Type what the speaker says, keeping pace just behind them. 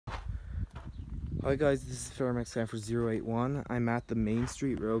Hi guys, this is Fairmax Sanford 081. I'm at the Main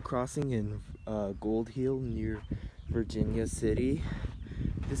Street Road crossing in Gold Hill near Virginia City.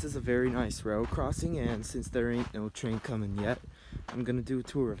 This is a very nice road crossing, and since there ain't no train coming yet, I'm gonna do a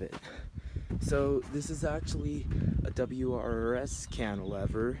tour of it. So this is actually a WRS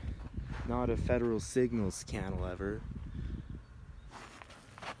cantilever, not a Federal Signals cantilever.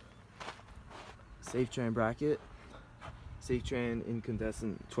 Safe train bracket. Safe train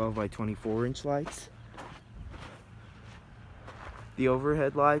incandescent 12 by 24 inch lights. The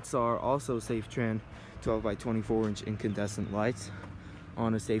overhead lights are also Safe Tran 12 by 24 inch incandescent lights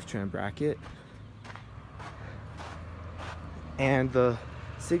on a Safe Tran bracket. And the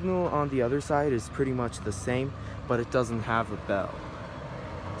signal on the other side is pretty much the same, but it doesn't have a bell.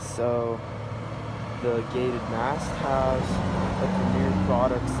 So the gated mast has a Premier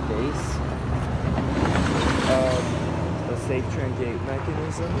Products base, a Safe Tran gate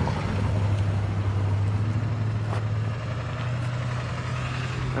mechanism,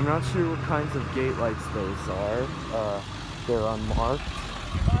 I'm not sure what kinds of gate lights those are. They're unmarked.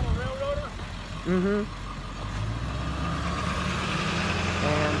 And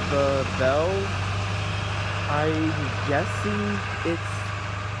the bell, I'm guessing it's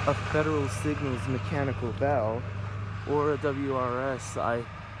a Federal Signals mechanical bell or a WRS. I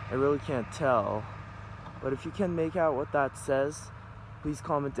really can't tell. But if you can make out what that says, please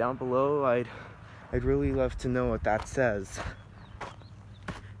comment down below. I'd really love to know what that says.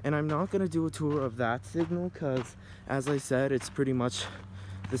 And I'm not going to do a tour of that signal because, as I said, it's pretty much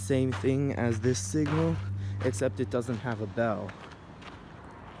the same thing as this signal, except it doesn't have a bell.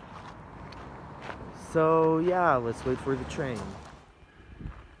 So yeah, let's wait for the train.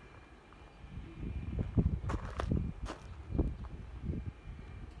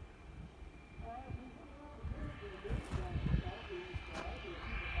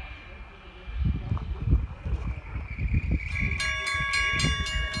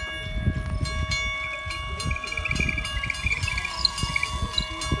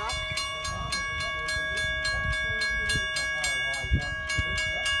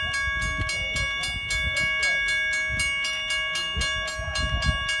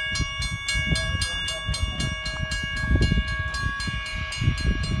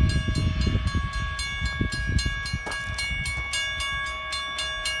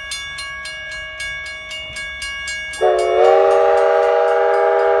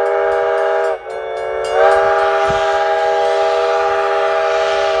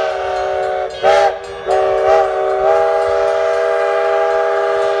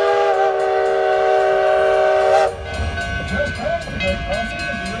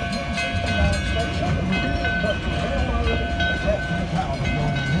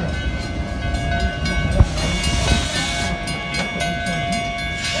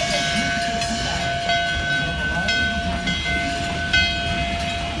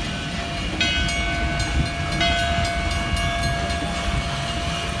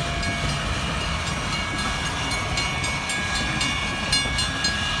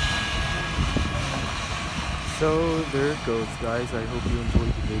 So there it goes, guys. I hope you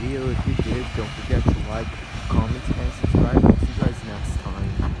enjoyed the video. If you did, don't forget to like, comment, and subscribe. I'll see you guys next time.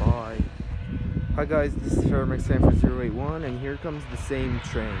 Bye. Hi guys, this is Fairmax Sanford 081, and here comes the same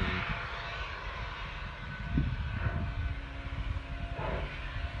train.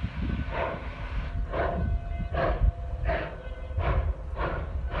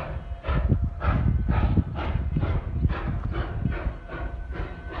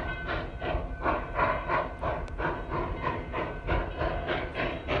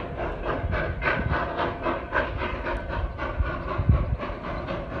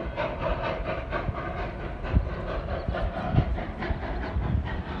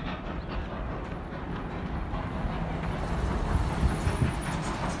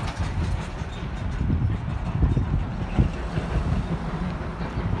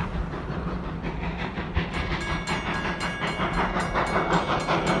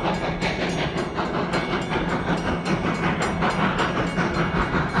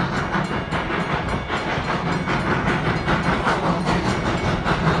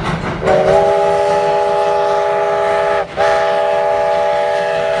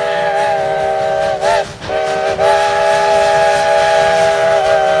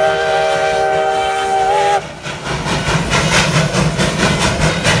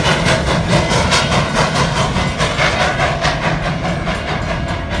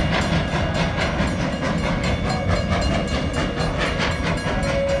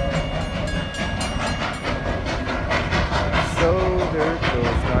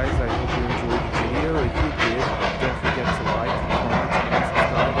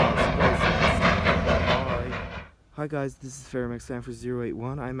 Hi guys, this is Fairmax Stanford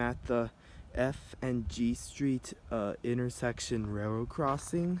 081. I'm at the F and G Street intersection railroad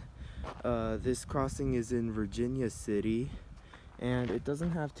crossing. This crossing is in Virginia City, and it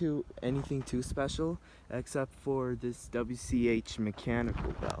doesn't have anything too special except for this WCH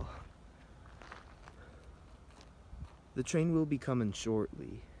mechanical bell. The train will be coming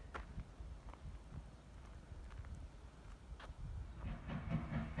shortly.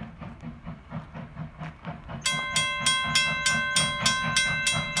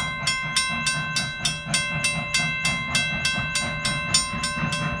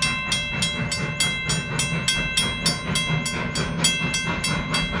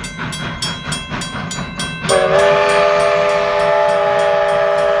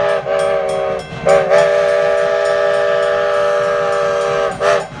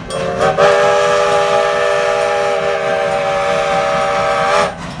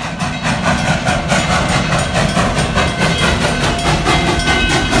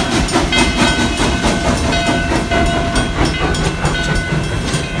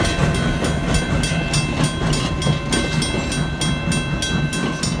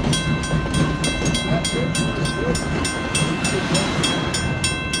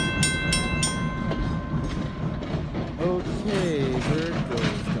 Okay, there it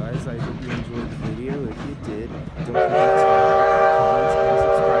goes, guys. I hope you enjoyed the video. If you did, don't forget to like, comment, and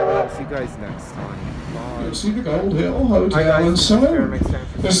subscribe, and I'll see you guys next time. Bye. You'll see the Gold Hill Hotel and Saloon.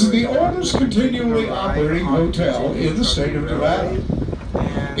 This is the oldest continually operating hotel in the state of Nevada.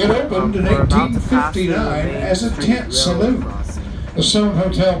 It opened in 1859 as a tent saloon. The Stone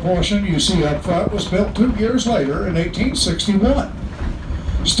Hotel portion you see up front was built 2 years later in 1861.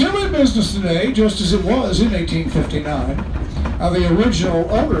 Still in business today, just as it was in 1859. Now, the original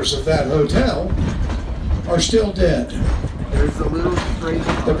owners of that hotel are still dead. There's a little freight.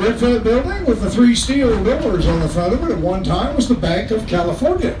 The brick building with the 3 steel doors on the front of it at one time was the Bank of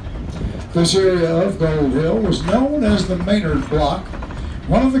California. This area of Gold Hill was known as the Maynard Block,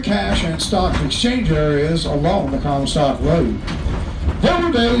 one of the cash and stock exchange areas along the Comstock Road. There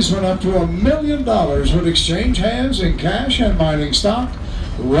were days when up to $1 million would exchange hands in cash and mining stock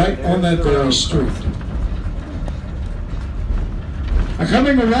right on that very street.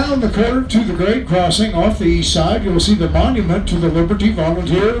 Coming around the curve to the grade crossing off the east side, you'll see the monument to the Liberty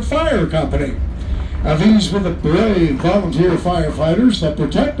Volunteer Fire Company. Now, these were the brave volunteer firefighters that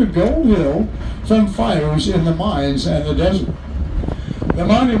protected Gold Hill from fires in the mines and the desert. The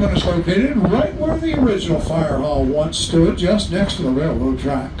monument is located right where the original fire hall once stood, just next to the railroad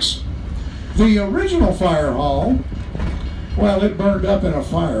tracks. The original fire hall, well, it burned up in a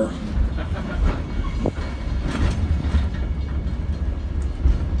fire.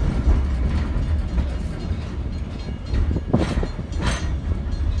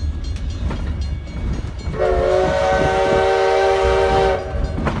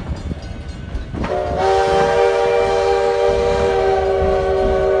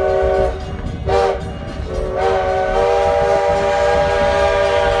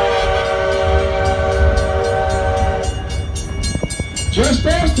 Just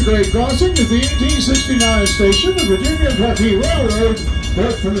past the grade crossing is the 1869 station, the Virginia Truckee Railroad,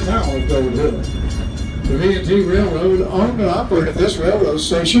 built for the town of Gold Hill. The V&T Railroad owned and operated this railroad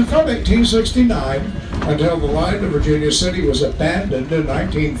station from 1869 until the line to Virginia City was abandoned in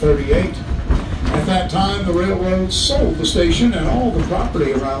 1938. At that time, the railroad sold the station and all the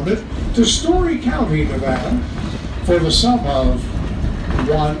property around it to Story County, Nevada, for the sum of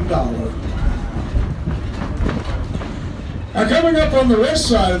 $1. Now, coming up on the west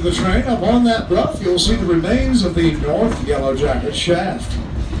side of the train, up on that bluff, you'll see the remains of the North Yellow Jacket shaft.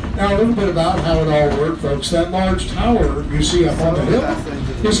 Now, a little bit about how it all worked, folks. That large tower you see up on the hill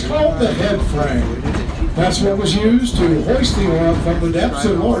is called the head frame. That's what was used to hoist the ore up from the depths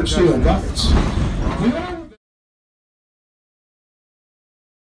in large steel buckets.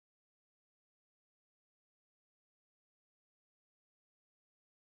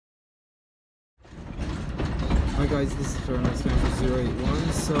 Hi guys, this is Fairmax Stanford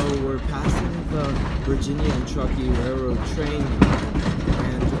 081. So we're passing the Virginia and Truckee Railroad train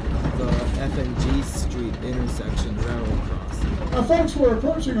and the F and G Street intersection railroad crossing. Now, folks, we're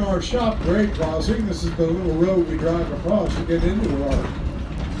approaching our shop grade crossing. This is the little road we drive across to get into our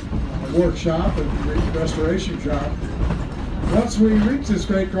workshop and restoration shop. Once we reach this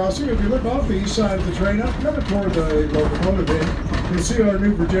grade crossing, if you look off the east side of the train up, coming toward the locomotive inn, you'll see our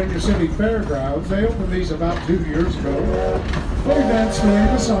new Virginia City Fairgrounds. They opened these about 2 years ago. We danced during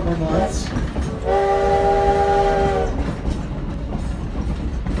the summer months.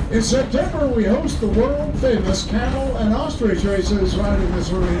 In September, we host the world-famous camel and ostrich races right in this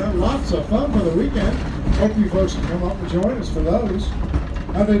arena. Lots of fun for the weekend. Hope you folks can come up and join us for those.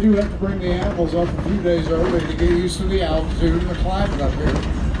 Now they do have to bring the animals up a few days early to get used to the altitude and the climate up here.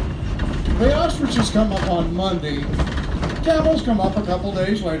 The ostriches come up on Monday. Camels come up a couple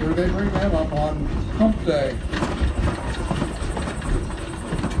days later. They bring them up on Hump Day.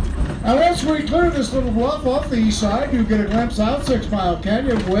 Now once we clear this little bluff off the east side, you get a glimpse out 6 Mile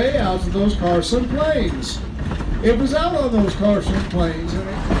Canyon way out to those Carson Plains. It was out on those Carson Plains and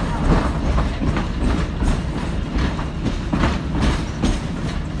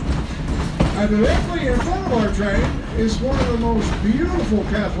directly in front of our train is one of the most beautiful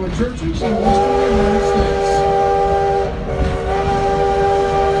Catholic churches in western United States.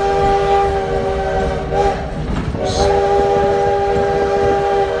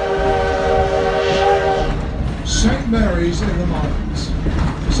 St. Mary's in the Mountains.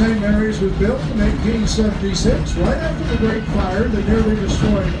 St. Mary's was built in 1876, right after the Great Fire that nearly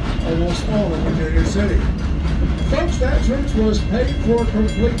destroyed almost all of Virginia City. Folks, that church was paid for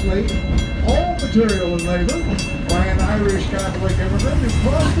completely, all material and labor, by an Irish Catholic immigrant who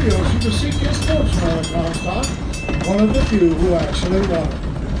crossed the ocean to seek his fortune on a Comstock, one of the few who actually won it.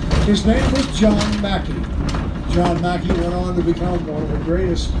 His name was John Mackey. John Mackey went on to become one of the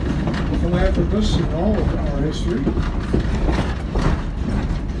greatest philanthropists in all of our history.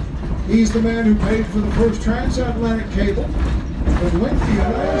 He's the man who paid for the first transatlantic cable that linked the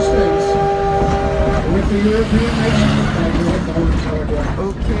United States with the European nations.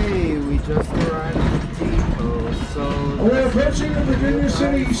 Okay, we just arrived at the depot, so... We're approaching the Virginia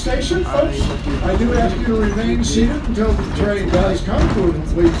City station, folks. I do ask you to remain seated until the train does come to a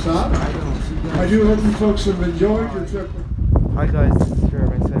complete stop. I do hope you folks have enjoyed your trip. Hi guys, this is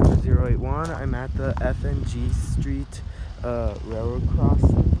Fairbanks Center 081. I'm at the FNG Street Railroad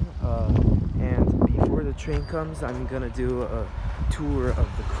crossing, and before the train comes, I'm gonna do a tour of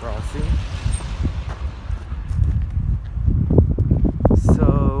the crossing.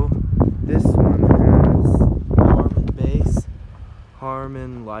 So this one has Harman base,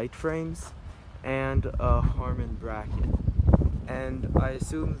 Harman light frames, and a Harman bracket. And I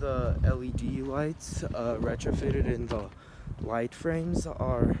assume the LED lights retrofitted in the light frames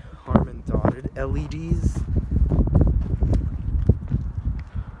are Harman dotted LEDs.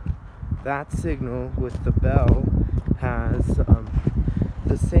 That signal with the bell has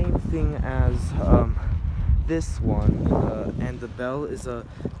the same thing as this one, and the bell is a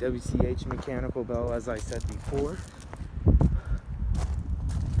WCH mechanical bell, as I said before.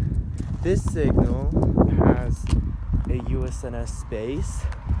 This signal has a USNS space,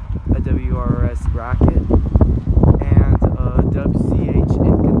 a WRS bracket, and a WCH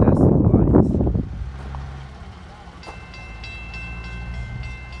incandescent light.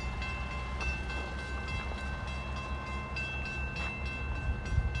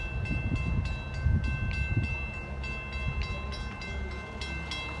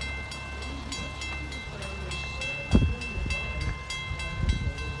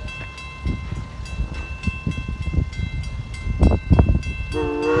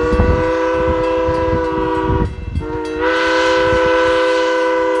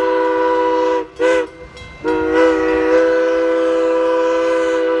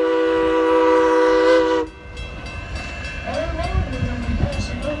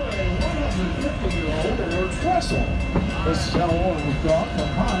 This is how long we've got from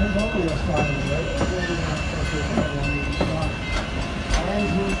Hines on the west side of the lake.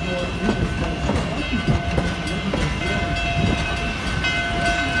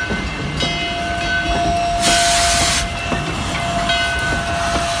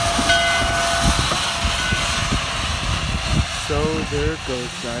 So there it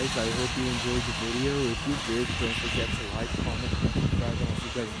goes, guys. I hope you enjoyed the video. If you did, don't forget to like, comment, and subscribe, and I'll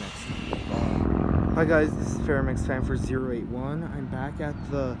see you guys next time. Hi guys, this is Fairmax Fan for 081. I'm back at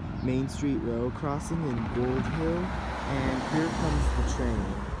the Main Street Railroad crossing in Gold Hill, and here comes the train.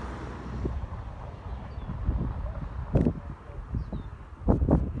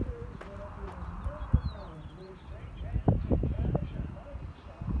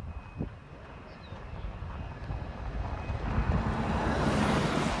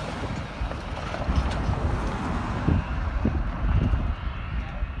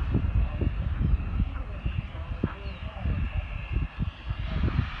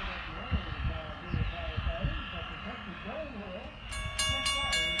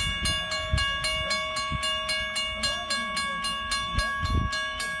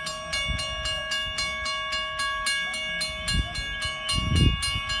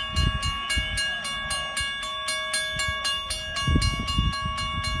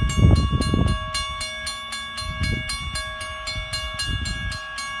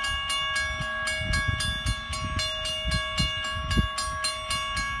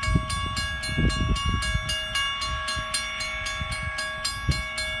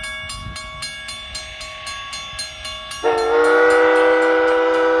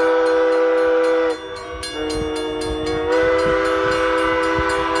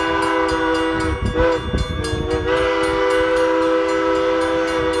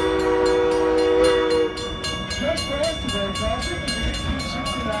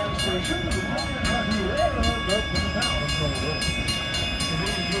 station of the Virginia Truckee Railroad, built for the town of Gold Hill. The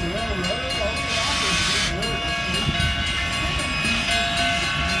V&T Railroad only operates this railroad.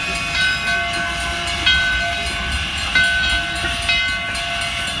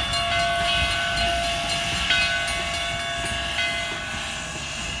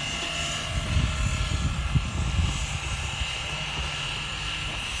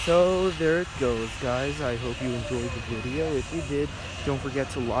 So there it goes, guys. I hope you enjoyed the video. If you did, don't forget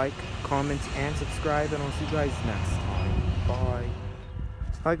to like, comment, and subscribe, and I'll see you guys next time. Bye.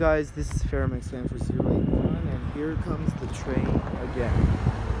 Hi guys, this is Fairmax Fan for 081, and here comes the train again.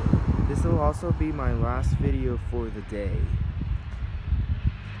 This will also be my last video for the day.